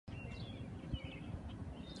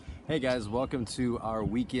Hey guys, welcome to our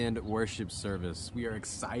weekend worship service. We are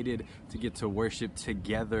excited to get to worship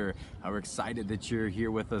together. We're excited that you're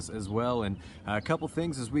here with us as well. And a couple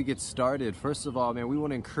things as we get started. First of all, we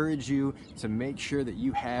want to encourage you to make sure that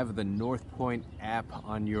you have the Northpointe app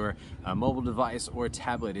on your mobile device or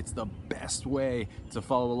tablet. It's the best way to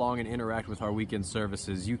follow along and interact with our weekend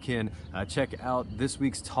services. You can check out this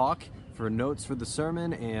week's talk for notes for the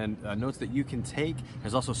sermon and notes that you can take.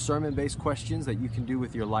 There's also sermon-based questions that you can do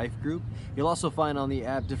with your life group. You'll also find on the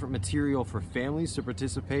app different material for families to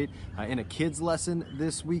participate in a kids lesson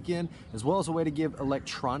this weekend, as well as a way to give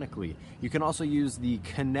electronically. You can also use the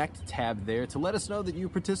Connect tab there to let us know that you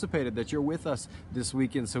participated, that you're with us this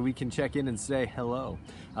weekend, so we can check in and say hello.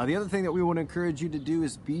 The other thing that we want to encourage you to do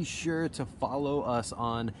is be sure to follow us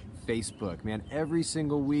on Facebook. Every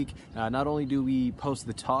single week, not only do we post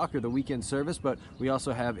the talk or the weekend service, but we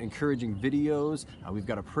also have encouraging videos. We've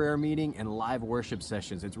got a prayer meeting and live worship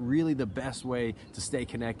sessions. It's really the best way to stay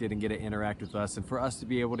connected and get to interact with us and for us to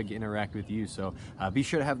be able to interact with you. So be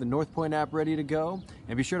sure to have the Northpointe app ready to go,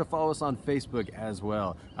 and be sure to follow us on Facebook as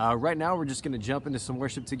well. Right now, we're just going to jump into some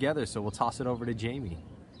worship together, so we'll toss it over to Jamie.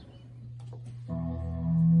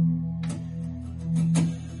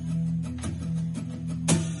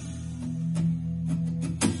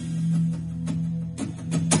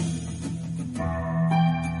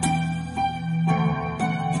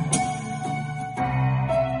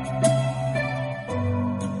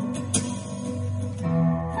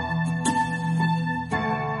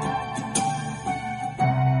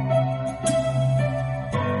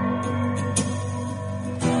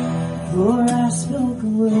 Before I spoke a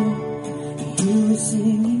word, you were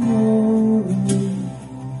singing over me.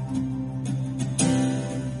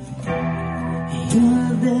 You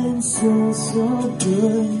have been so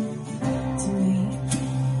good to me.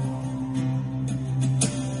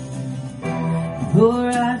 Before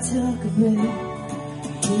I took a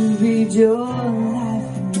breath, you breathed your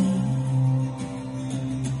life in me.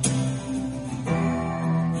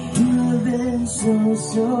 You have been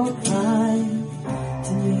so kind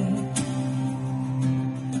to me.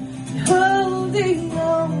 The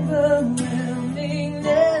overwhelming,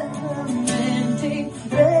 never-ending,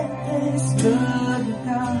 reckless love of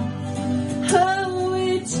God. How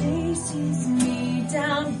it chases me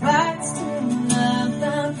down, fights till I'm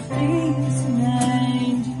found free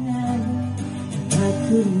tonight. I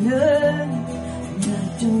couldn't earn it, and I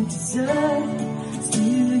don't deserve it.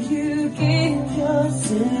 Still you give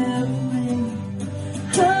yourself away.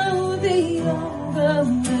 How the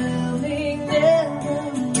overwhelming,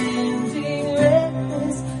 never-ending,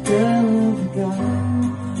 reckless love of God,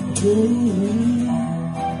 yeah.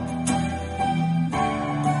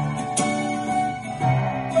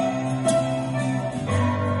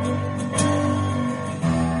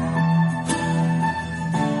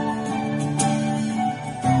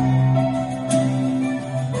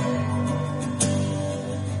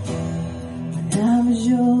 When I was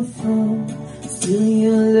your foe, still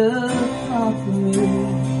your love offered me.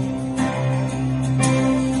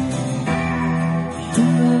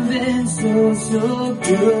 So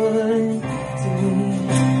good to me.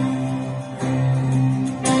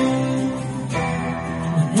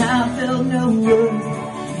 When I felt no worth,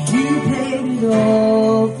 you paid it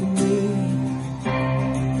all for me.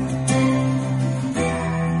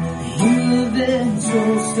 You have been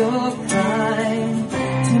so kind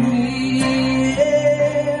to me.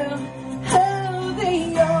 Yeah. How the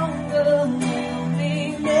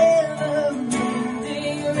overwhelming, never-ending,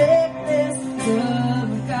 reckless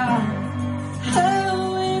love of God.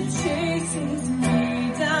 How it chases me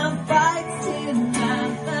down, fights till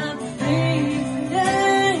I'm found free.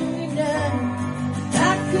 I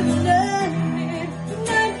couldn't earn it, and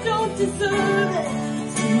I don't deserve it.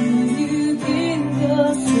 Till you give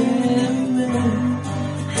yourself away.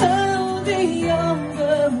 How the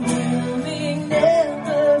overwhelming,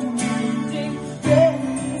 never-ending,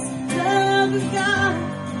 reckless love of God,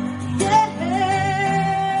 yeah.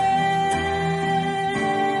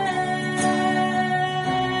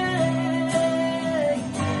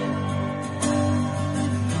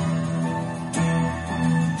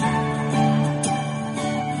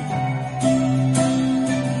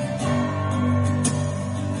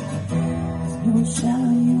 No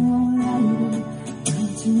shadow you won't light up,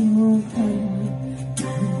 mountain you won't climb,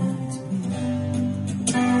 come to me.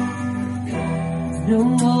 There's no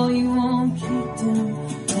wall you won't kick down,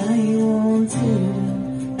 lie you won't tear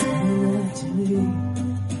down, come to me.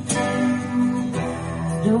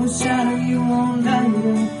 No shadow you won't light up,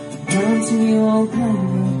 mountain you won't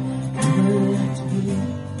climb, come to me.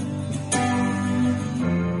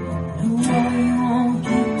 No wall you won't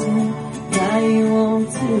kick down, lie you won't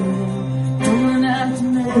tear down.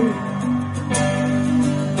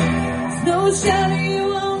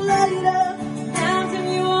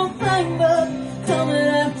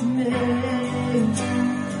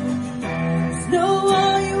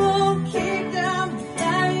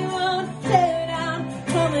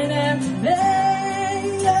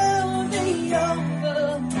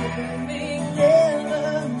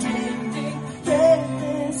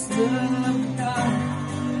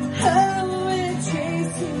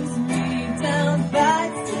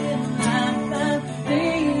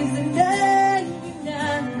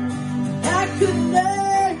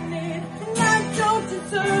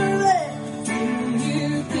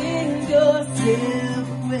 step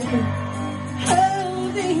away.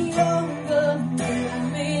 Holding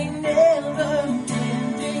overwhelming,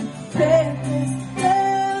 never-ending, reckless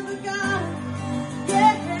love of God.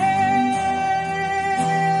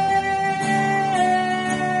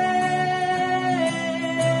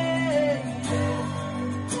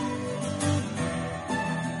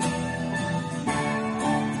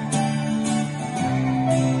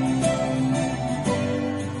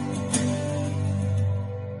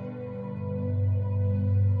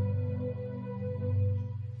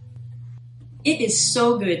 It is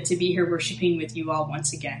so good to be here worshiping with you all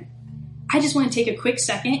once again. I just want to take a quick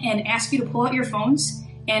second and ask you to pull out your phones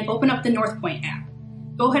and open up the Northpointe app.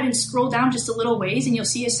 Go ahead and scroll down just a little ways and you'll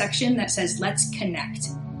see a section that says Let's Connect.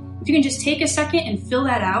 If you can just take a second and fill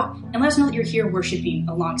that out and let us know that you're here worshiping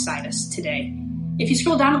alongside us today. If you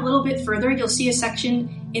scroll down a little bit further, you'll see a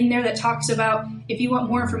section in there that talks about if you want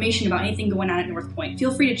more information about anything going on at Northpointe.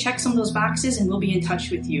 Feel free to check some of those boxes and we'll be in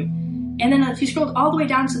touch with you. And then if you scroll all the way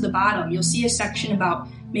down to the bottom, you'll see a section about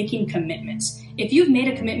making commitments. If you've made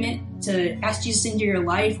a commitment to ask Jesus into your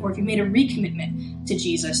life, or if you made a recommitment to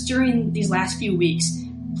Jesus during these last few weeks,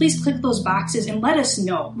 please click those boxes and let us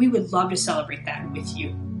know. We would love to celebrate that with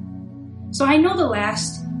you. So I know the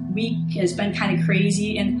last week has been kind of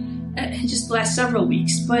crazy, and just the last several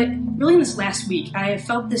weeks, but really in this last week, I have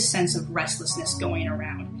felt this sense of restlessness going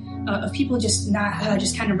around, of people just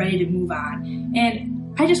kind of ready to move on. And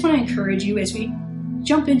I just want to encourage you as we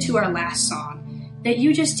jump into our last song that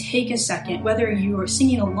you just take a second, whether you are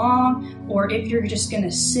singing along or if you're just going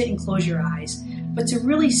to sit and close your eyes, but to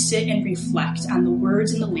really sit and reflect on the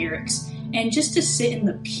words and the lyrics and just to sit in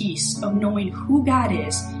the peace of knowing who God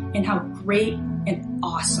is and how great and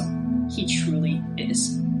awesome He truly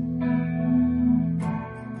is.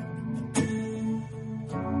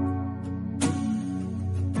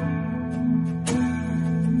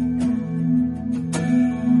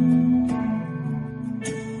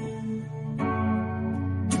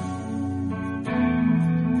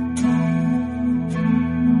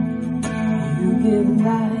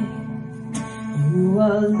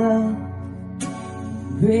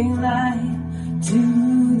 Bring light to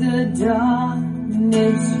the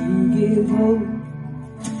darkness, you give hope,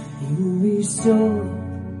 you restore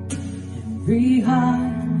every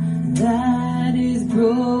heart that is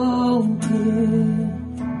broken.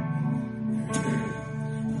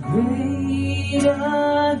 Great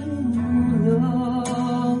are you,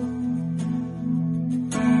 Lord,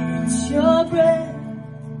 it's your breath,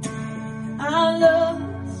 our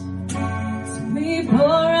lungs, so we pour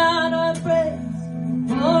out our praise.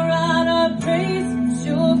 Pour out our praise, it's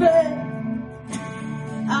your breath,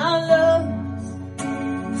 our loves.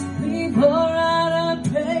 We pour out our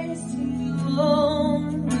praise to you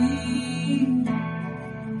only.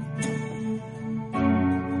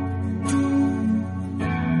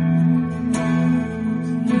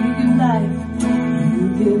 You give life, you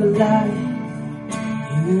give life.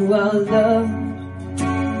 You are love,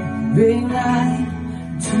 bring light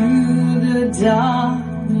to the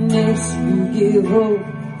darkness. You give hope,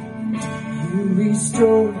 you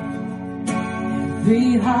restore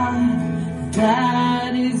every heart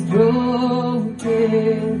that is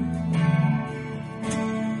broken.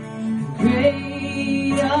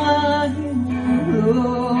 Great are you,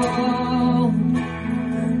 Lord.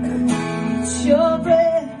 It's your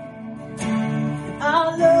breath,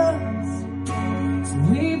 our loves, so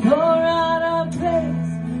we pour out our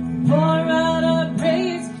praise, pour out our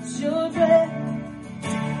praise. It's your breath,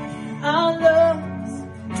 our loves,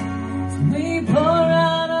 so we pour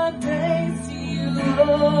out our praise to you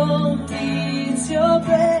only. It's your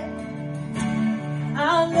breath,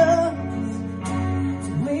 our loves,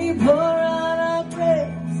 so we pour out our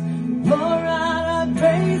praise, pour out our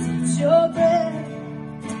praise. It's your breath,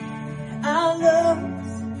 our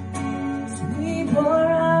loves, so we pour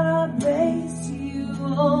out our praise to you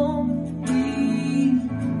only.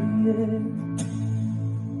 Yeah.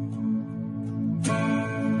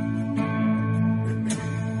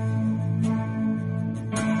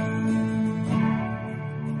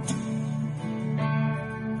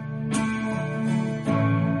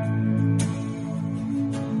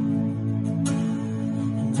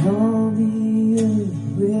 All the earth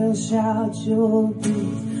will shout your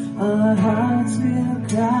peace. Our hearts will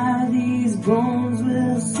cry, these bones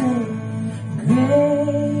will sing.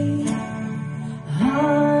 Great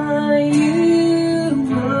are you,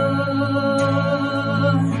 Lord.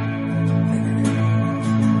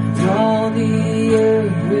 All the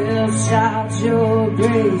earth will shout your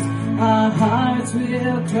grace. Our hearts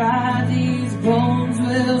will cry, these bones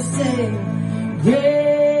will sing.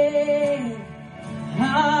 Great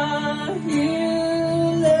are you,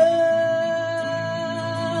 Lord.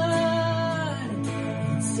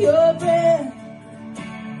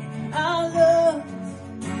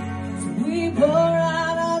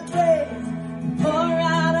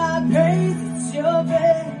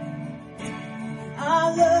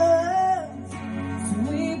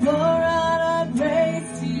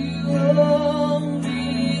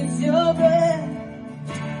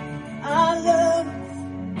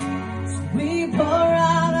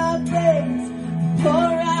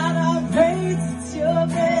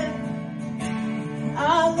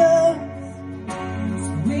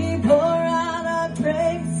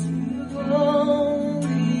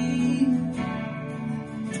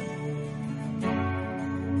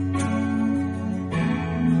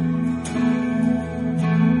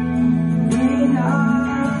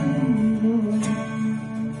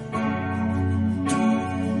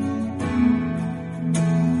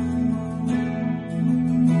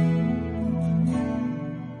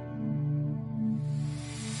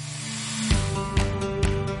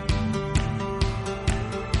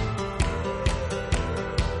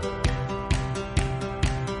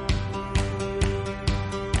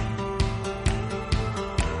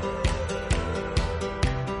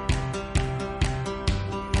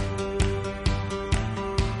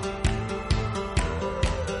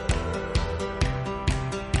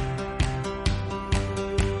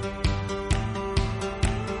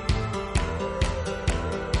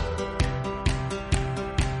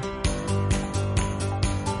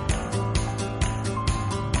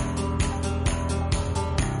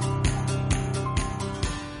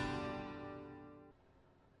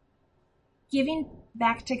 Giving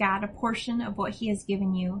back to God a portion of what he has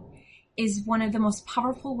given you is one of the most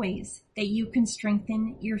powerful ways that you can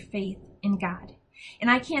strengthen your faith in God.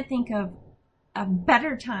 And I can't think of a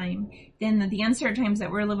better time than the uncertain times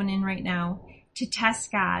that we're living in right now to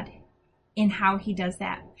test God in how he does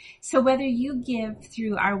that. So whether you give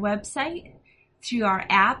through our website, through our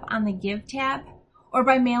app on the Give tab, or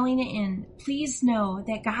by mailing it in, please know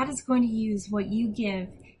that God is going to use what you give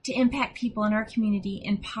to impact people in our community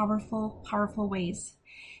in powerful, powerful ways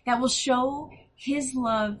that will show his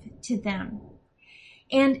love to them.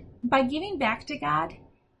 And by giving back to God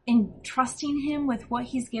and trusting him with what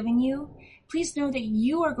he's given you, please know that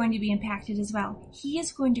you are going to be impacted as well. He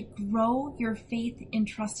is going to grow your faith and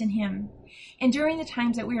trust in him. And during the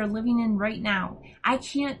times that we are living in right now, I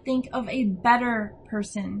can't think of a better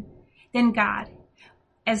person than God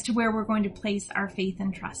as to where we're going to place our faith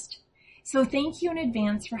and trust. So thank you in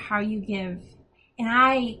advance for how you give. And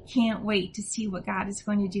I can't wait to see what God is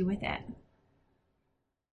going to do with it.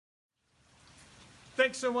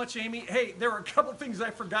 Thanks so much, Amy. Hey, there were a couple things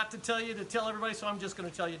I forgot to tell everybody, so I'm just going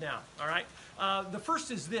to tell you now, all right? The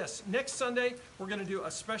first is this. Next Sunday, we're going to do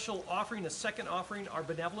a special offering, a second offering, our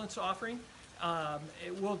benevolence offering.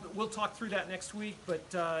 We'll talk through that next week, but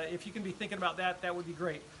if you can be thinking about that, that would be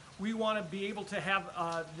great. We want to be able to have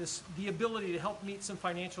the ability to help meet some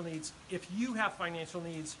financial needs. If you have financial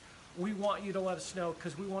needs, we want you to let us know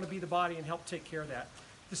because we want to be the body and help take care of that.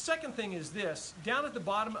 The second thing is this. Down at the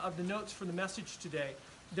bottom of the notes for the message today,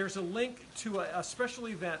 there's a link to a special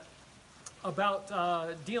event about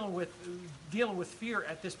dealing with fear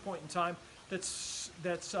at this point in time that's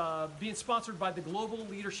being sponsored by the Global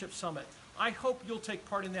Leadership Summit. I hope you'll take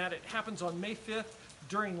part in that. It happens on May 5th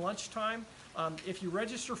during lunchtime. If you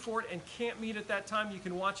register for it and can't meet at that time, you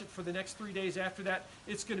can watch it for the next 3 days after that.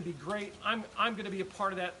 It's going to be great. I'm going to be a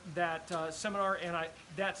part of that seminar, and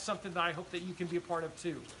that's something that I hope that you can be a part of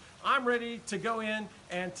too. I'm ready to go in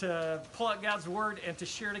and to pull out God's Word and to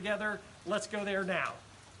share together. Let's go there now.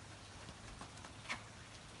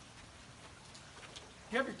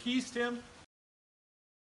 You have your keys, Tim?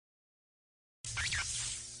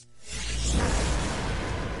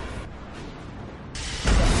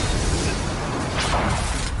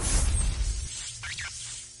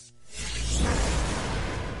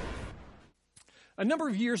 A number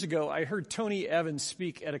of years ago, I heard Tony Evans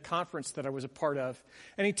speak at a conference that I was a part of,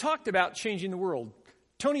 and he talked about changing the world.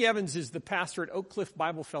 Tony Evans is the pastor at Oak Cliff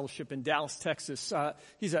Bible Fellowship in Dallas, Texas.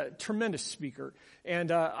 He's a tremendous speaker,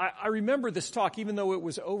 and I remember this talk, even though it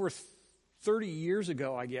was over 30 years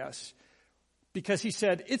ago, I guess, because he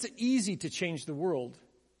said, it's easy to change the world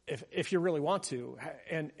if you really want to.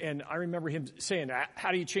 And I remember him saying,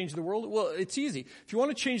 how do you change the world? Well, it's easy. If you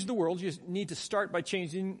want to change the world, you need to start by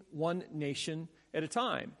changing one nation at a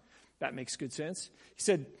time. That makes good sense. He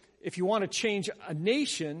said, if you want to change a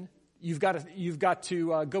nation, you've got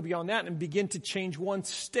to go beyond that and begin to change one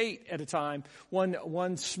state at a time,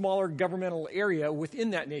 one smaller governmental area within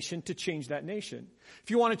that nation to change that nation.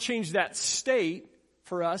 If you want to change that state,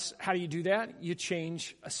 for us, how do you do that? You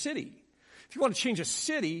change a city. If you want to change a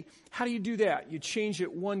city, how do you do that? You change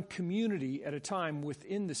it one community at a time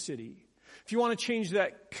within the city. If you want to change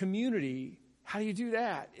that community, how do you do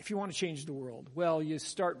that if you want to change the world? Well, you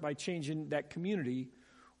start by changing that community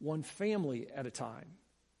one family at a time.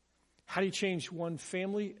 How do you change one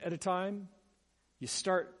family at a time? You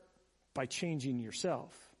start by changing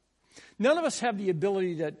yourself. None of us have the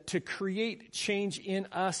ability to create change in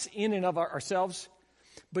us, in and of ourselves,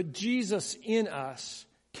 but Jesus in us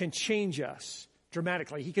can change us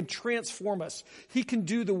dramatically. He can transform us. He can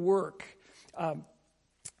do the work.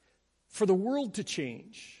 For the world to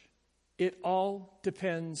change, it all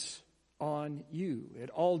depends on you. It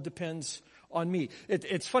all depends on me.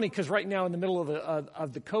 It's funny because right now in the middle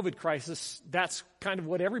of the COVID crisis, that's kind of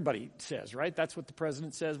what everybody says, right? That's what the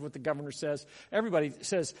president says, what the governor says. Everybody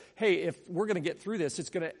says, hey, if we're going to get through this, it's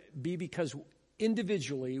going to be because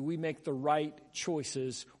individually we make the right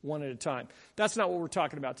choices one at a time. That's not what we're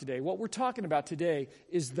talking about today. What we're talking about today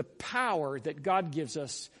is the power that God gives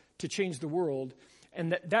us to change the world.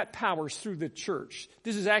 And that power is through the church.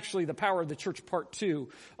 This is actually the power of the church part 2.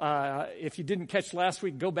 If you didn't catch last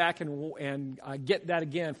week, go back and get that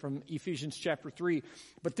again from Ephesians chapter 3.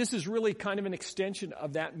 But this is really kind of an extension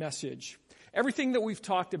of that message. Everything that we've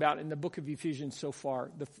talked about in the book of Ephesians so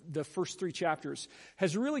far, the first 3 chapters,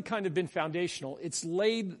 has really kind of been foundational. It's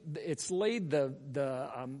laid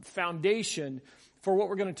the foundation for what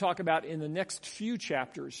we're going to talk about in the next few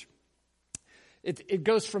chapters. It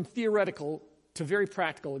goes from theoretical to very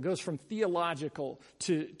practical. It goes from theological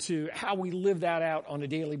to how we live that out on a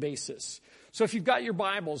daily basis. So if you've got your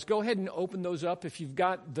Bibles, go ahead and open those up. If you've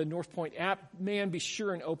got the Northpointe app, man, be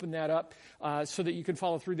sure and open that up so that you can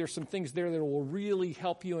follow through. There's some things there that will really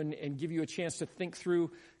help you and give you a chance to think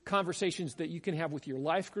through conversations that you can have with your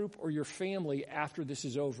life group or your family after this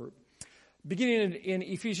is over. Beginning in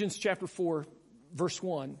Ephesians chapter 4, verse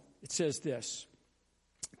 1, it says this.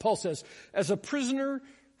 Paul says, "As a prisoner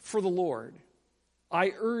for the Lord,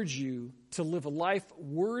 I urge you to live a life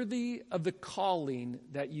worthy of the calling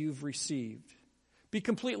that you've received. Be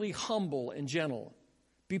completely humble and gentle.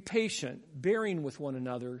 Be patient, bearing with one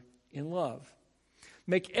another in love.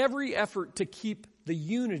 Make every effort to keep the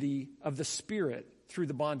unity of the Spirit through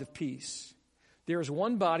the bond of peace. There is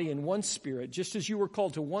one body and one Spirit, just as you were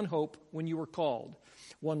called to one hope when you were called.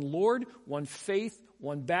 One Lord, one faith,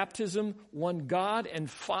 one baptism, one God and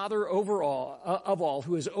Father of all,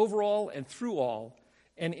 who is over all and through all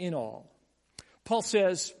and in all." Paul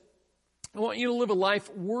says, I want you to live a life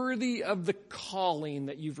worthy of the calling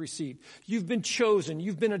that you've received. You've been chosen.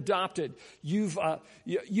 You've been adopted. You've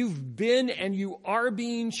been and you are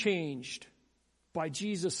being changed by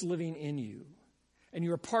Jesus living in you. And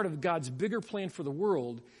you're a part of God's bigger plan for the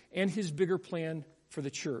world and his bigger plan for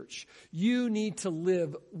the church. You need to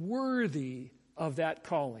live worthy of that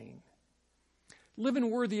calling. Living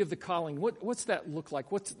worthy of the calling. What's that look like?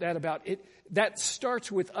 What's that about? That starts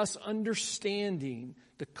with us understanding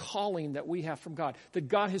the calling that we have from God, that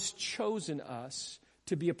God has chosen us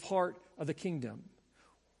to be a part of the kingdom.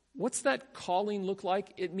 What's that calling look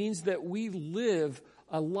like? It means that we live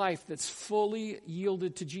a life that's fully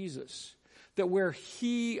yielded to Jesus. That where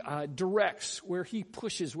he directs, where he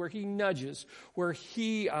pushes, where he nudges, where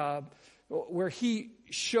he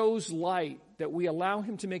shows light, that we allow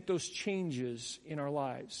him to make those changes in our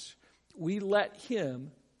lives. We let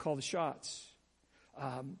him call the shots.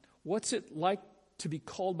 What's it like to be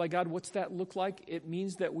called by God? What's that look like? It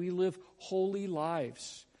means that we live holy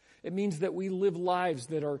lives. It means that we live lives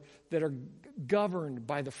that are governed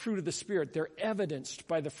by the fruit of the Spirit. They're evidenced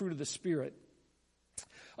by the fruit of the Spirit.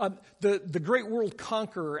 The great world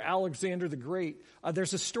conqueror, Alexander the Great,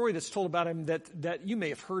 there's a story that's told about him that you may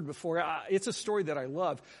have heard before. It's a story that I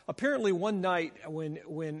love. Apparently one night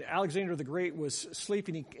when Alexander the Great was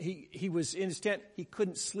sleeping, he was in his tent. He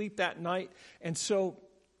couldn't sleep that night. And so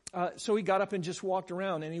he got up and just walked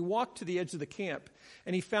around. And he walked to the edge of the camp.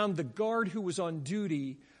 And he found the guard who was on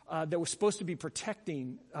duty that was supposed to be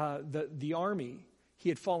protecting the army. He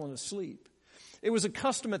had fallen asleep. It was a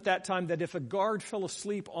custom at that time that if a guard fell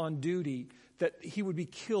asleep on duty, that he would be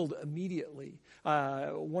killed immediately.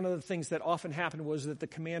 One of the things that often happened was that the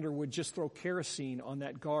commander would just throw kerosene on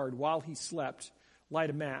that guard while he slept, light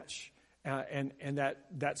a match, and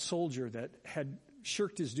that soldier that had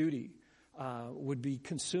shirked his duty would be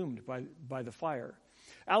consumed by the fire.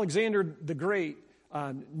 Alexander the Great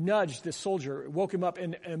nudged this soldier, woke him up,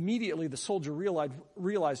 and immediately the soldier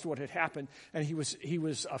realized what had happened, and he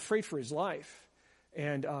was afraid for his life.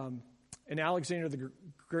 And Alexander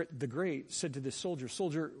the Great said to this soldier,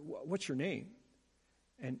 "Soldier, what's your name?"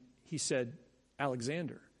 And he said,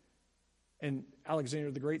 "Alexander." And Alexander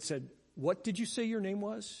the Great said, "What did you say your name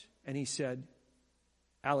was?" And he said,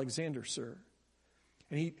 "Alexander, sir."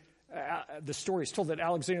 And the story is told that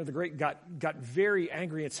Alexander the Great got very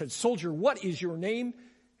angry and said, "Soldier, what is your name?"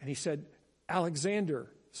 And he said, "Alexander,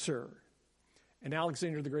 sir." And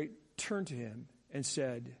Alexander the Great turned to him and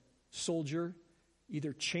said, "Soldier,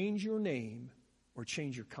 either change your name or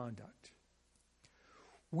change your conduct."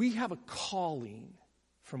 We have a calling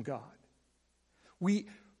from God.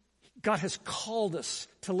 God has called us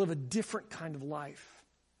to live a different kind of life.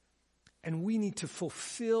 And we need to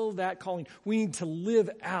fulfill that calling. We need to live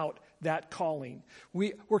out that calling.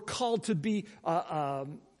 We're called to be a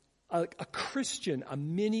Christian, a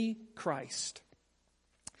mini Christ.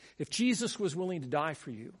 If Jesus was willing to die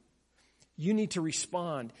for you, you need to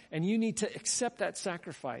respond, and you need to accept that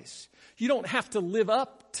sacrifice. You don't have to live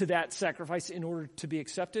up to that sacrifice in order to be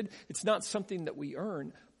accepted. It's not something that we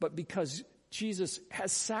earn, but because Jesus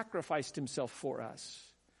has sacrificed himself for us.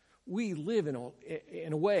 We live in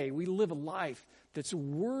a way, we live a life that's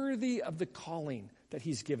worthy of the calling that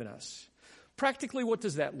he's given us. Practically, what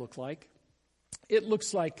does that look like? It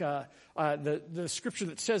looks like the scripture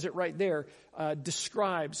that says it right there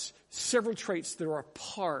describes several traits that are a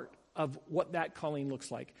part of what that calling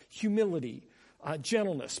looks like. Humility,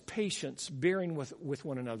 gentleness, patience, bearing with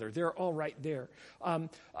one another. They're all right there.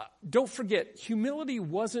 Don't forget, humility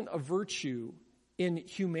wasn't a virtue in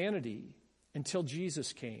humanity until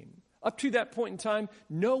Jesus came. Up to that point in time,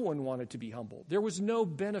 no one wanted to be humble. There was no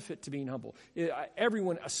benefit to being humble.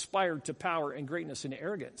 Everyone aspired to power and greatness and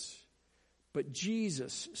arrogance. But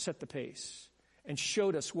Jesus set the pace and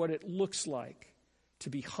showed us what it looks like to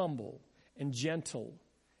be humble and gentle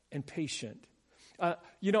and patient.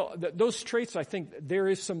 Those traits, I think there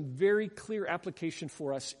is some very clear application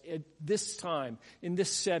for us at this time, in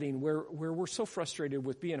this setting, where we're so frustrated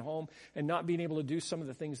with being home and not being able to do some of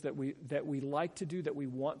the things that we like to do, that we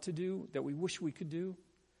want to do, that we wish we could do.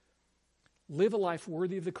 Live a life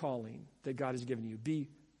worthy of the calling that God has given you. Be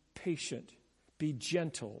patient, be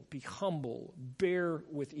gentle, be humble, bear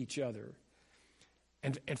with each other.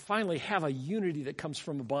 And finally, have a unity that comes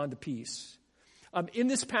from a bond of peace. In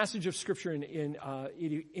this passage of Scripture in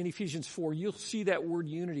Ephesians 4, you'll see that word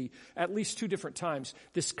unity at least 2 different times.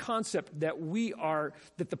 This concept that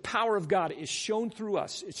that the power of God is shown through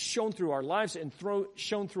us. It's shown through our lives and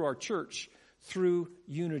shown through our church through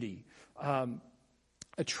unity.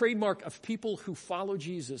 A trademark of people who follow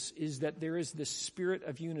Jesus is that there is this spirit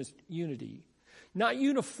of unity. Not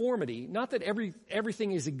uniformity, not that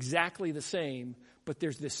everything is exactly the same, but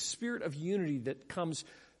there's this spirit of unity that comes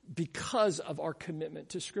because of our commitment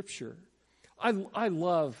to Scripture. I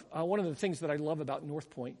love, one of the things that I love about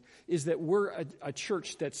Northpointe is that we're a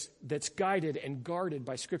church that's guided and guarded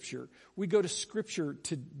by Scripture. We go to Scripture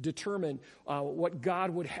to determine what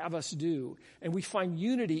God would have us do, and we find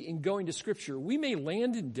unity in going to Scripture. We may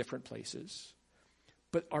land in different places,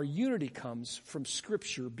 but our unity comes from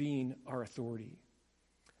Scripture being our authority.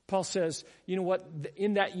 Paul says, you know what,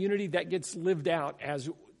 in that unity that gets lived out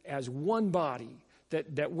as one body,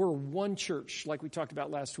 that we're one church, like we talked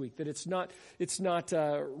about last week, that it's not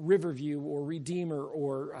Riverview or Redeemer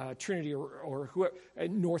or Trinity or whoever,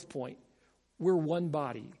 Northpointe. We're one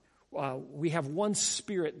body. We have one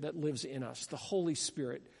Spirit that lives in us, the Holy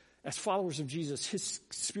Spirit. As followers of Jesus, His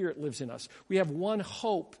Spirit lives in us. We have one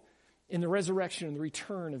hope in the resurrection and the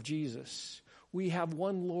return of Jesus. We have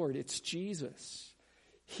one Lord. It's Jesus.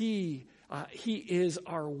 He is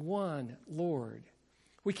our one Lord.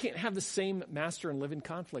 We can't have the same master and live in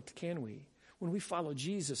conflict, can we? When we follow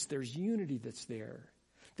Jesus, there's unity that's there.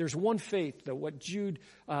 There's one faith, what Jude,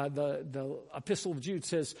 the epistle of Jude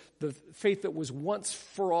says, the faith that was once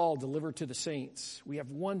for all delivered to the saints. We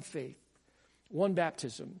have one faith, one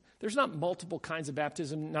baptism. There's not multiple kinds of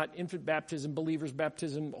baptism, not infant baptism, believer's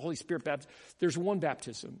baptism, Holy Spirit baptism. There's one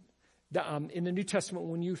baptism. In the New Testament,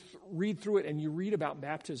 when you read through it and you read about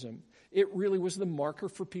baptism, it really was the marker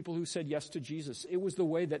for people who said yes to Jesus. It was the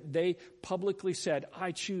way that they publicly said,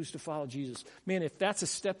 I choose to follow Jesus. Man, if that's a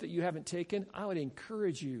step that you haven't taken, I would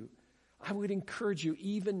encourage you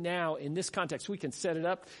even now in this context. We can set it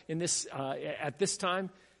up in this at this time.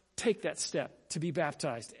 Take that step to be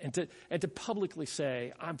baptized and to publicly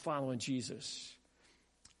say, I'm following Jesus.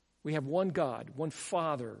 We have one God, one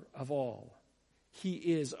Father of all. He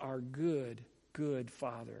is our good, good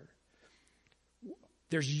Father.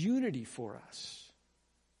 There's unity for us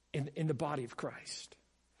in the body of Christ.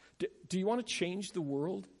 Do you want to change the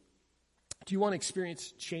world? Do you want to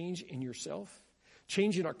experience change in yourself?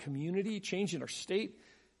 Change in our community? Change in our state?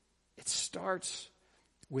 It starts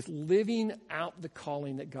with living out the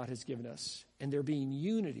calling that God has given us and there being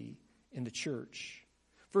unity in the church.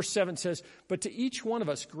 Verse 7 says, but to each one of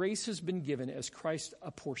us grace has been given as Christ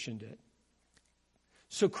apportioned it.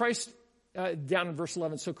 So Christ, down in verse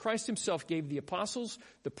 11, so Christ himself gave the apostles,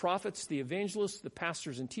 the prophets, the evangelists, the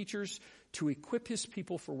pastors and teachers to equip his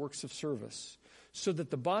people for works of service, so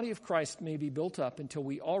that the body of Christ may be built up until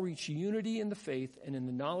we all reach unity in the faith and in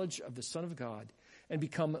the knowledge of the Son of God and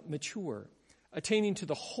become mature, attaining to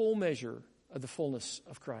the whole measure of the fullness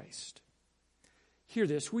of Christ. Hear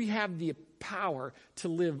this, we have the power to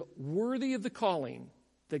live worthy of the calling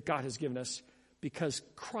that God has given us, because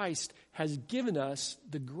Christ has given us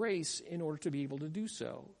the grace in order to be able to do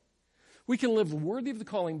so. We can live worthy of the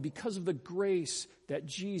calling because of the grace that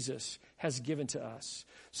Jesus has given to us.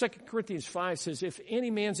 2 Corinthians 5 says, if any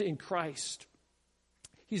man's in Christ,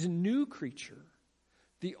 he's a new creature.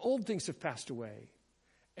 The old things have passed away,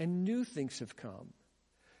 and new things have come.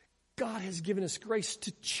 God has given us grace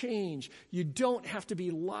to change. You don't have to be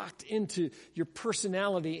locked into your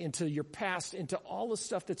personality, into your past, into all the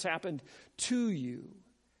stuff that's happened to you.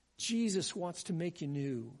 Jesus wants to make you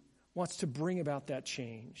new, wants to bring about that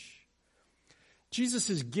change. Jesus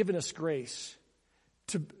has given us grace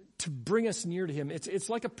to bring us near to him. It's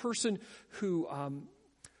like a person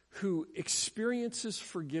who experiences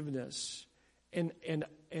forgiveness and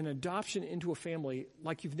adoption into a family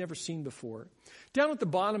like you've never seen before. Down at the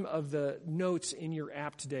bottom of the notes in your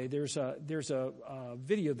app today, there's a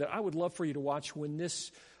video that I would love for you to watch when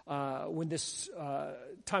this when this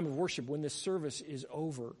time of worship, when this service is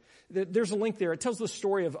over. There's a link there. It tells the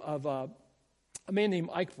story of a man named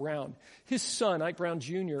Ike Brown. His son, Ike Brown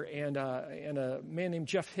Jr., and a man named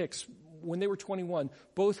Jeff Hicks, when they were 21,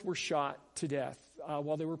 both were shot to death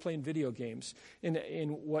while they were playing video games in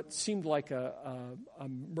what seemed like a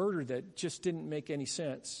murder that just didn't make any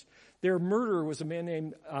sense. Their murderer was a man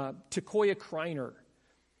named Tekoya Kreiner.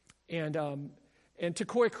 And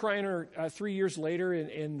Tekoya Kreiner, 3 years later,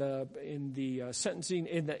 in the sentencing,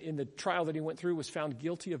 in the trial that he went through, was found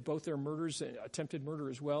guilty of both their murders and attempted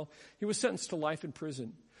murder as well. He was sentenced to life in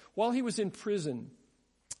prison. While he was in prison,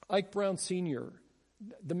 Ike Brown Sr.,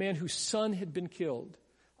 the man whose son had been killed,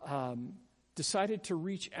 decided to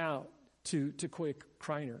reach out to Tekoya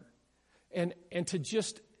Kreiner and to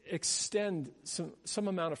just extend some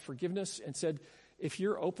amount of forgiveness, and said, if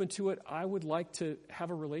you're open to it, I would like to have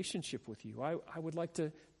a relationship with you. I would like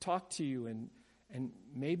to talk to you and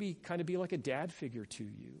maybe kind of be like a dad figure to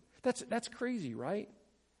you. That's crazy, right?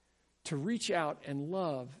 To reach out and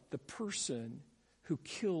love the person who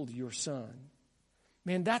killed your son.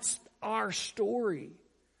 Man, that's our story.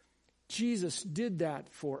 Jesus did that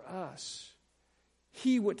for us.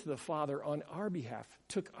 He went to the Father on our behalf,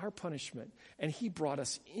 took our punishment, and he brought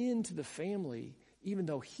us into the family, even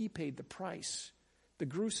though he paid the price, the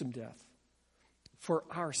gruesome death, for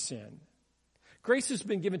our sin. Grace has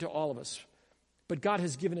been given to all of us, but God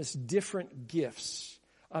has given us different gifts.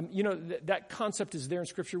 That concept is there in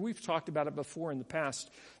Scripture. We've talked about it before in the past.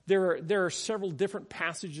 There are several different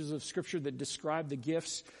passages of Scripture that describe the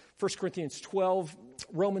gifts. 1 Corinthians 12,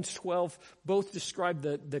 Romans 12, both describe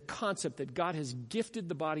the concept that God has gifted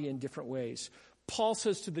the body in different ways. Paul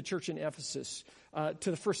says to the church in Ephesus,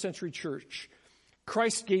 to the first century church,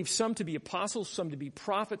 Christ gave some to be apostles, some to be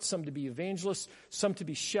prophets, some to be evangelists, some to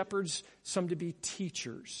be shepherds, some to be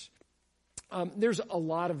teachers. There's a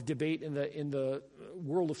lot of debate in the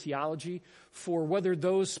world of theology for whether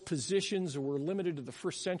those positions were limited to the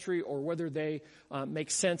first century or whether they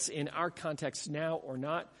make sense in our context now or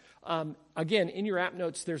not. Again, in your app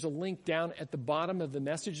notes, there's a link down at the bottom of the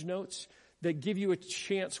message notes that give you a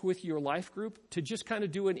chance with your life group to just kind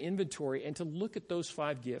of do an inventory and to look at those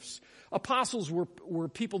 5 gifts. Apostles were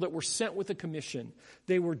people that were sent with a commission.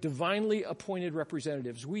 They were divinely appointed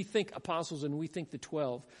representatives. We think apostles and we think the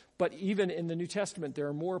 12. But even in the New Testament, there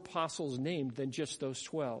are more apostles named than just those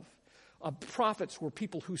 12. Prophets were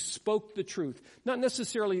people who spoke the truth. Not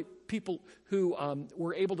necessarily people who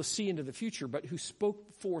were able to see into the future, but who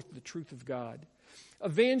spoke forth the truth of God.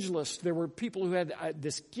 Evangelists, there were people who had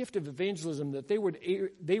this gift of evangelism that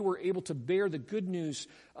they were able to bear the good news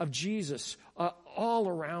of Jesus all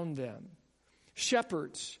around them.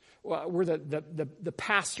 Shepherds were the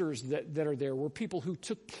pastors that are there, were people who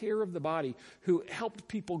took care of the body, who helped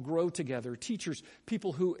people grow together. Teachers,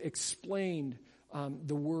 people who explained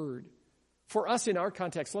the word. For us in our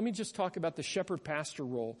context, let me just talk about the shepherd-pastor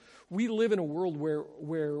role. We live in a world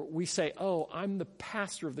where we say, oh, I'm the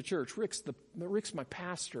pastor of the church. Rick's my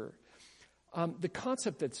pastor. The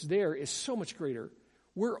concept that's there is so much greater.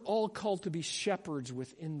 We're all called to be shepherds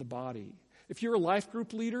within the body. If you're a life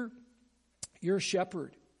group leader, you're a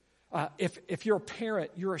shepherd. If you're a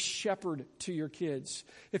parent, you're a shepherd to your kids.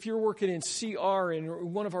 If you're working in CR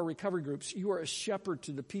in one of our recovery groups, you are a shepherd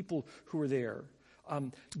to the people who are there.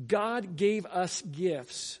 God gave us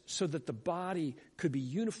gifts so that the body could be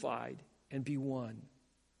unified and be one.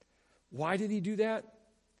 Why did he do that?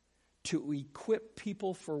 To equip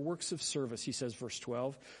people for works of service, he says, verse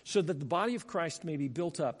 12, so that the body of Christ may be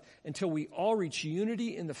built up until we all reach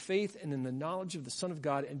unity in the faith and in the knowledge of the Son of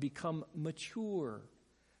God and become mature,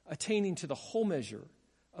 attaining to the whole measure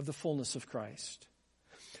of the fullness of Christ.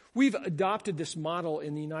 We've adopted this model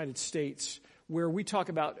in the United States where we talk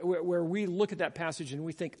about, where we look at that passage and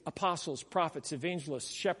we think apostles, prophets, evangelists,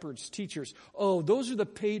 shepherds, teachers. Oh, those are the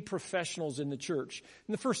paid professionals in the church.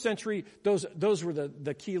 In the first century, those were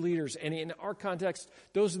the key leaders. And in our context,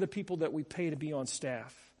 those are the people that we pay to be on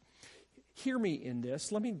staff. Hear me in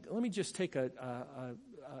this. Let me just take a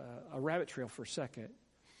rabbit trail for a second.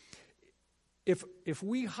 If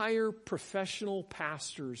we hire professional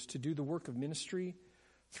pastors to do the work of ministry,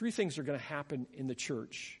 3 things are going to happen in the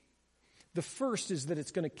church. The first is that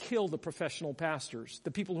it's going to kill the professional pastors,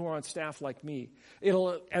 the people who are on staff like me.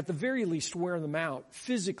 It'll, at the very least, wear them out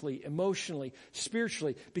physically, emotionally,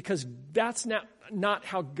 spiritually, because that's not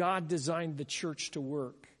how God designed the church to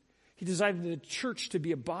work. He designed the church to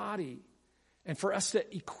be a body and for us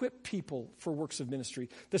to equip people for works of ministry.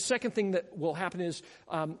 The second thing that will happen is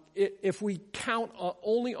if we count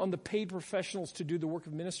only on the paid professionals to do the work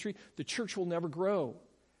of ministry, the church will never grow.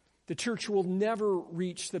 The church will never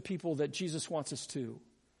reach the people that Jesus wants us to.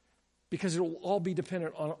 because it will all be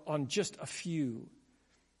dependent on just a few.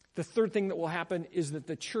 The third thing that will happen is that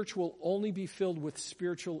the church will only be filled with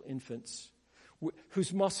spiritual infants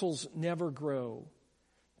whose muscles never grow.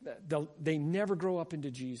 They never grow up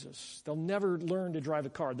into Jesus. They'll never learn to drive a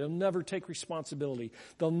car. They'll never take responsibility.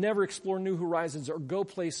 They'll never explore new horizons or go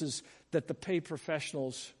places that the paid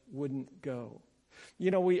professionals wouldn't go.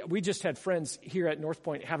 You know, we just had friends here at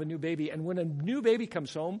Northpointe have a new baby, and when a new baby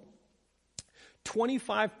comes home,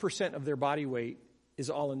 25% of their body weight is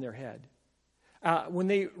all in their head. When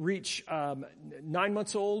they reach 9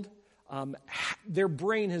 months old, their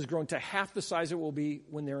brain has grown to half the size it will be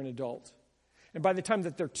when they're an adult. And by the time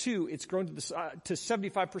that they're 2, it's grown to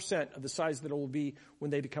 75% of the size that it will be when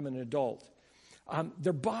they become an adult.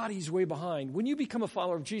 Their body's way behind. When you become a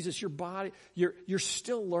follower of Jesus, your body, you're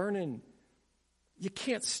still learning. You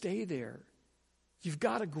can't stay there. You've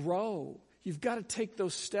got to grow. You've got to take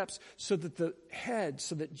those steps so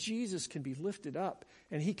that Jesus can be lifted up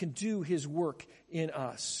and he can do his work in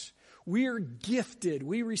us. We are gifted.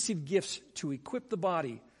 We receive gifts to equip the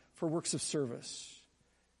body for works of service.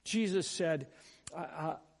 Jesus said,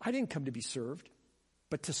 I didn't come to be served,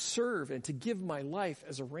 but to serve and to give my life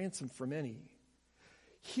as a ransom for many.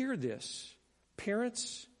 Hear this.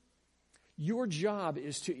 Parents, your job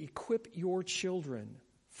is to equip your children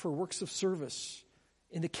for works of service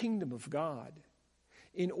in the kingdom of God.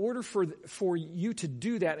 In order for you to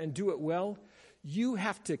do that and do it well, you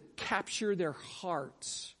have to capture their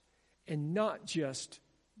hearts and not just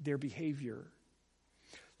their behavior.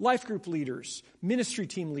 Life group leaders, ministry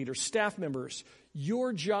team leaders, staff members,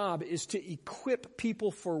 your job is to equip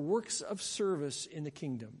people for works of service in the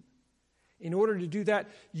kingdom. In order to do that,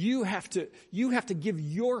 you have to give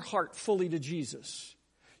your heart fully to Jesus.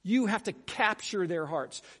 You have to capture their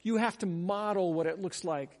hearts. You have to model what it looks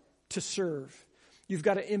like to serve. You've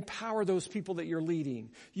got to empower those people that you're leading.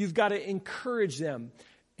 You've got to encourage them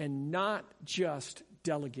and not just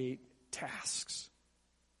delegate tasks.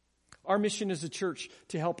 Our mission as a church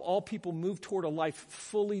to help all people move toward a life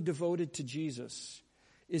fully devoted to Jesus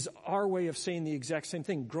is our way of saying the exact same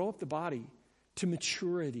thing. Grow up the body to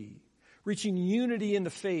maturity, reaching unity in the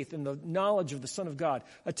faith and the knowledge of the Son of God,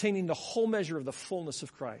 attaining the whole measure of the fullness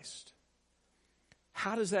of Christ.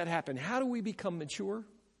 How does that happen? How do we become mature?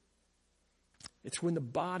 It's when the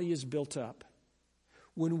body is built up.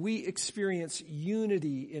 When we experience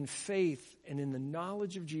unity in faith and in the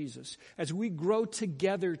knowledge of Jesus, as we grow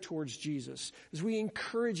together towards Jesus, as we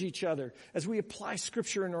encourage each other, as we apply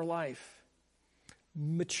Scripture in our life,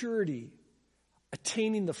 maturity,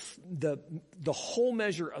 attaining the whole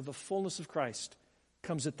measure of the fullness of Christ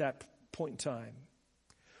comes at that point in time.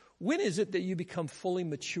 When is it that you become fully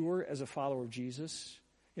mature as a follower of Jesus?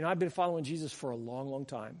 You know, I've been following Jesus for a long, long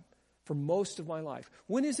time. For most of my life.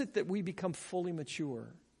 When is it that we become fully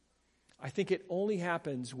mature? I think it only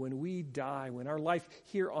happens when we die, when our life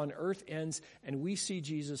here on earth ends and we see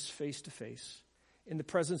Jesus face to face in the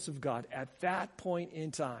presence of God. At that point in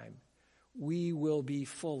time, we will be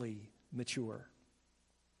fully mature.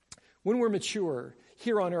 When we're mature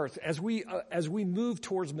here on earth, as we move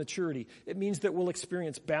towards maturity, it means that we'll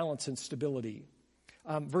experience balance and stability.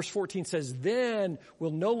 Verse 14 says, "Then we'll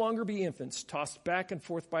no longer be infants, tossed back and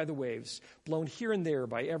forth by the waves, blown here and there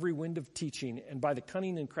by every wind of teaching, and by the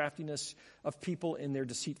cunning and craftiness of people in their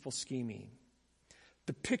deceitful scheming."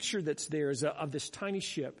 The picture that's there is of this tiny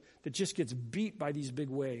ship that just gets beat by these big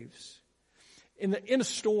waves. In a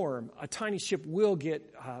storm, a tiny ship will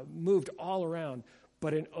get moved all around,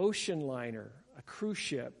 but an ocean liner, a cruise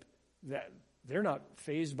ship, that they're not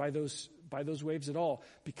fazed by those waves at all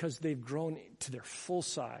because they've grown to their full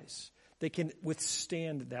size. They can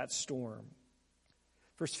withstand that storm.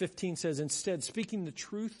 Verse 15 says, "Instead, speaking the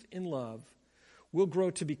truth in love, we'll grow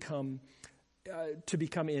to become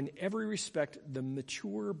in every respect the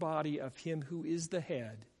mature body of him who is the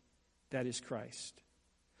head, that is Christ."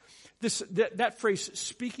 That phrase,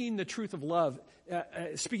 speaking the truth in love,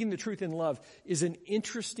 is an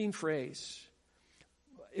interesting phrase.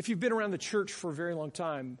 If you've been around the church for a very long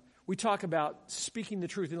time, we talk about speaking the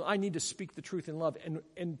truth. I need to speak the truth in love.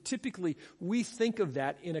 And typically, we think of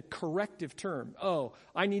that in a corrective term. Oh,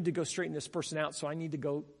 I need to go straighten this person out, so I need to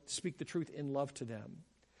go speak the truth in love to them.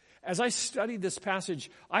 As I studied this passage,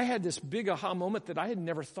 I had this big aha moment that I had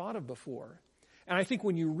never thought of before. And I think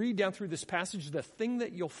when you read down through this passage, the thing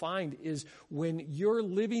that you'll find is when you're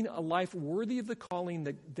living a life worthy of the calling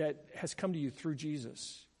that has come to you through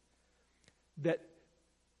Jesus, that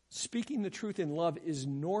speaking the truth in love is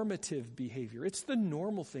normative behavior. It's the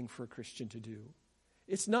normal thing for a Christian to do.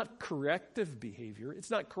 It's not corrective behavior. It's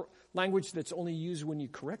not language that's only used when you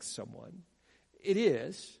correct someone. It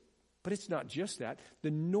is, But it's not just that.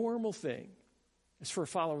 The normal thing is for a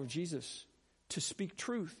follower of Jesus to speak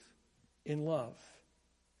truth in love.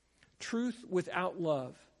 Truth without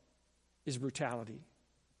love is brutality.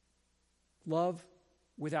 Love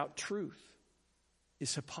without truth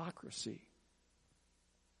is hypocrisy.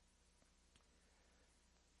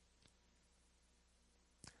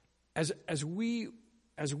 As we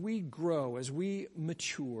grow, as we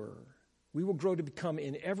mature, we will grow to become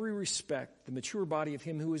in every respect the mature body of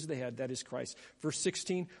him who is the head, that is Christ. Verse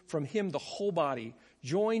 16, from him the whole body,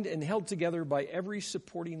 joined and held together by every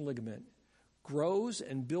supporting ligament, grows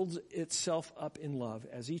and builds itself up in love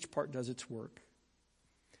as each part does its work.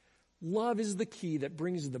 Love is the key that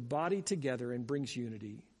brings the body together and brings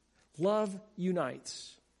unity. Love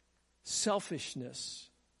unites. Selfishness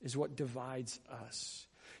is what divides us.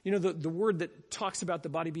 You know, the word that talks about the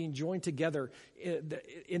body being joined together,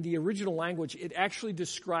 in the original language, it actually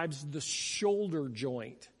describes the shoulder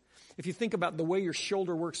joint. If you think about the way your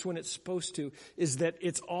shoulder works when it's supposed to, is that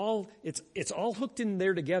it's all hooked in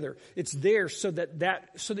there together. It's there so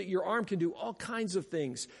that your arm can do all kinds of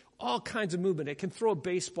things, all kinds of movement. It can throw a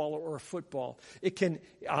baseball or a football. It can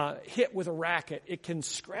hit with a racket. It can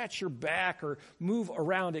scratch your back or move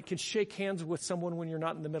around. It can shake hands with someone when you're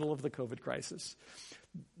not in the middle of the COVID crisis.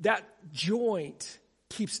 That joint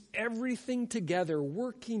keeps everything together,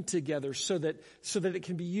 working together so that it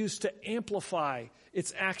can be used to amplify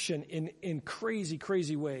its action in crazy,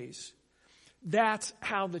 crazy ways. That's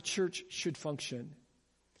how the church should function.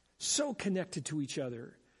 So connected to each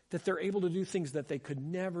other that they're able to do things that they could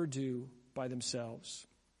never do by themselves.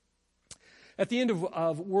 At the end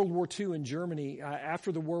of World War II in Germany,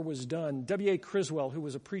 after the war was done, W.A. Criswell, who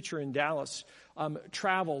was a preacher in Dallas,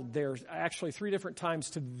 traveled there actually 3 different times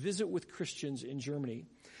to visit with Christians in Germany.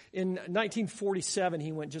 In 1947,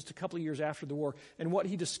 he went just a couple of years after the war, and what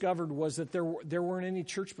he discovered was that there weren't any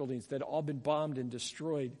church buildings that had all been bombed and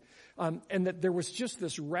destroyed, and that there was just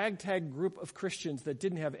this ragtag group of Christians that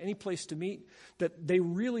didn't have any place to meet, that they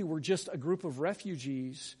really were just a group of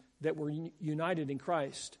refugees that were united in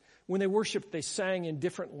Christ. When they worshiped, they sang in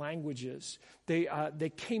different languages. They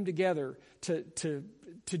came together to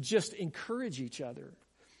just encourage each other.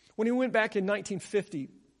 When he went back in 1950,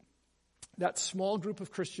 that small group of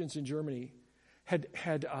Christians in Germany had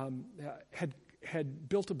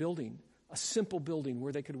built a building, a simple building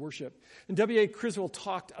where they could worship. And W.A. Criswell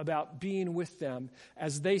talked about being with them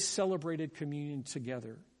as they celebrated communion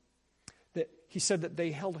together. That he said that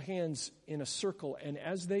they held hands in a circle, and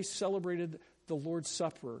as they celebrated the Lord's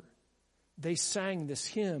Supper, they sang this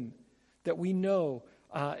hymn that we know.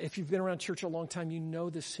 If you've been around church a long time, you know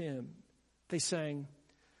this hymn. They sang,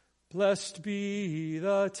 "Blessed be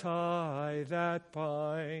the tie that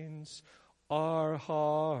binds our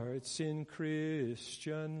hearts in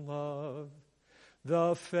Christian love,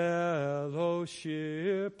 the fellowship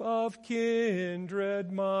of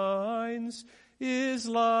kindred minds is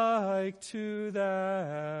like to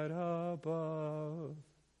that above."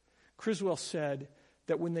 Criswell said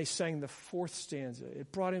that when they sang the 4th stanza,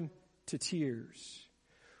 it brought him to tears.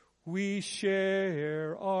 We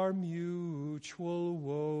share our mutual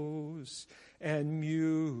woes and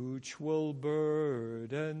mutual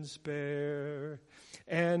burdens bear,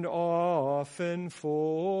 and often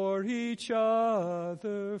for each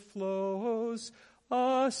other flows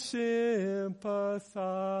a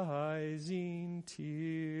sympathizing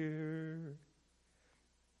tear.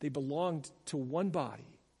 They belonged to one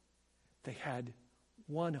body. They had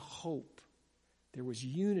one hope. There was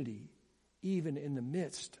unity even in the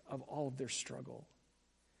midst of all of their struggle.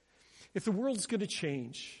 If the world's going to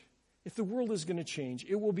change,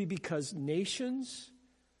 it will be because nations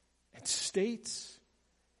and states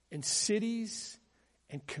and cities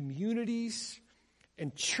and communities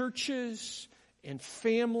and churches and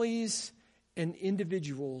families and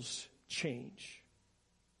individuals change.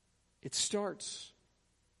 It starts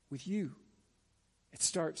with you. It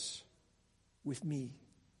starts with me,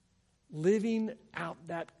 living out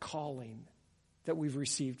that calling that we've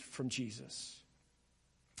received from Jesus.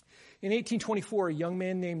 In 1824, a young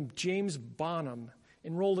man named James Bonham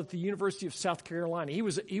enrolled at the University of South Carolina. He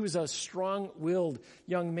was a strong-willed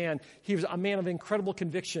young man. He was a man of incredible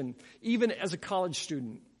conviction, even as a college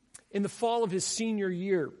student. In the fall of his senior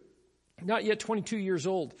year, not yet 22 years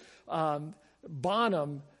old,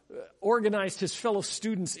 Bonham organized his fellow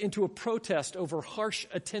students into a protest over harsh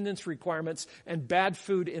attendance requirements and bad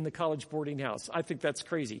food in the college boarding house. I think that's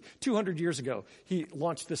crazy. 200 years ago, he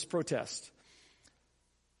launched this protest.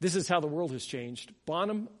 This is how the world has changed.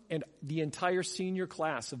 Bonham and the entire senior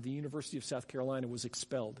class of the University of South Carolina was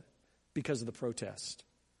expelled because of the protest.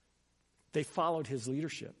 They followed his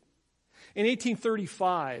leadership. In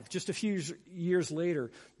 1835, just a few years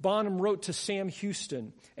later, Bonham wrote to Sam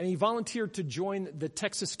Houston, and he volunteered to join the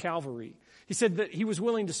Texas Cavalry. He said that he was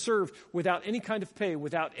willing to serve without any kind of pay,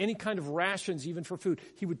 without any kind of rations, even for food.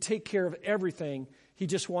 He would take care of everything. He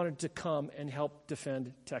just wanted to come and help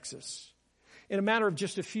defend Texas. In a matter of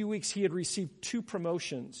just a few weeks, he had received 2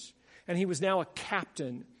 promotions, and he was now a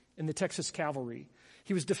captain in the Texas Cavalry.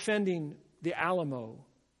 He was defending the Alamo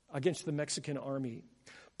against the Mexican army.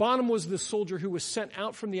 Bonham was the soldier who was sent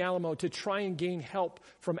out from the Alamo to try and gain help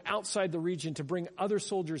from outside the region to bring other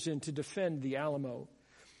soldiers in to defend the Alamo.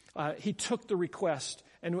 He took the request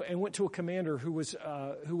and went to a commander who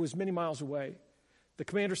was many miles away. The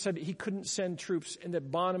commander said that he couldn't send troops and that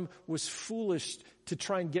Bonham was foolish to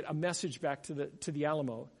try and get a message back to the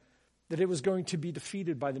Alamo, that it was going to be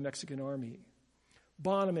defeated by the Mexican army.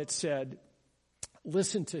 Bonham, it said,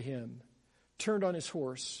 listened to him, turned on his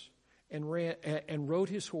horse, and rode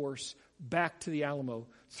his horse back to the Alamo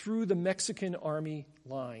through the Mexican army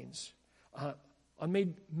lines.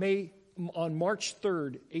 On March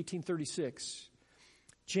 3rd, 1836,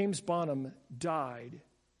 James Bonham died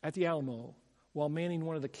at the Alamo while manning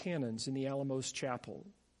one of the cannons in the Alamo's chapel.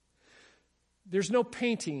 There's no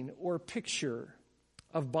painting or picture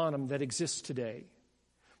of Bonham that exists today.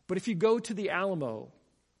 But if you go to the Alamo,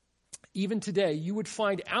 even today, you would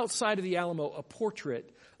find outside of the Alamo a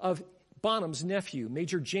portrait of Bonham's nephew,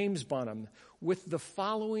 Major James Bonham, with the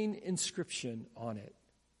following inscription on it.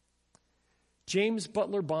 James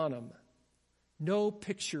Butler Bonham, no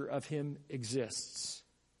picture of him exists.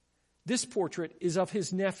 This portrait is of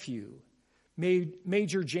his nephew,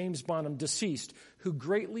 Major James Bonham, deceased, who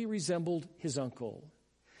greatly resembled his uncle.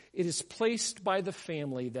 It is placed by the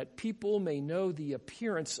family that people may know the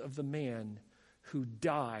appearance of the man who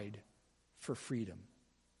died for freedom.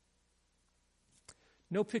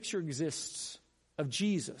 No picture exists of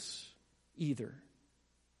Jesus either.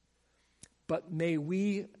 But may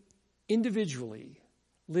we individually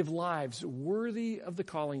live lives worthy of the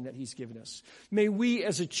calling that he's given us. May we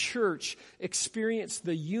as a church experience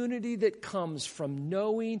the unity that comes from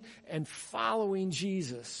knowing and following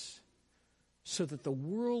Jesus so that the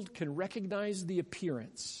world can recognize the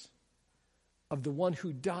appearance of the one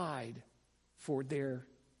who died for their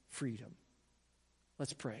freedom.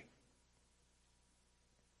 Let's pray.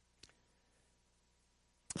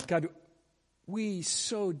 God, we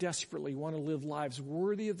so desperately want to live lives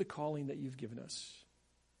worthy of the calling that you've given us.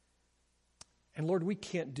 And Lord, we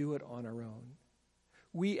can't do it on our own.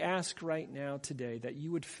 We ask right now today that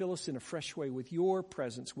you would fill us in a fresh way with your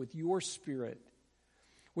presence, with your Spirit,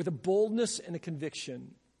 with a boldness and a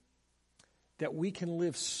conviction that we can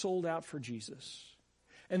live sold out for Jesus.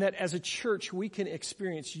 And that as a church, we can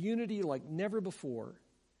experience unity like never before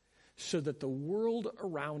so that the world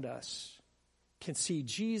around us can see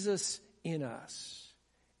Jesus in us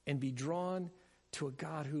and be drawn to a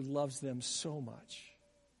God who loves them so much.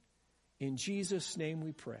 In Jesus' name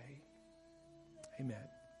we pray. Amen.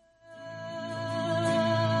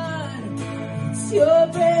 It's your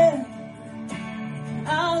breath.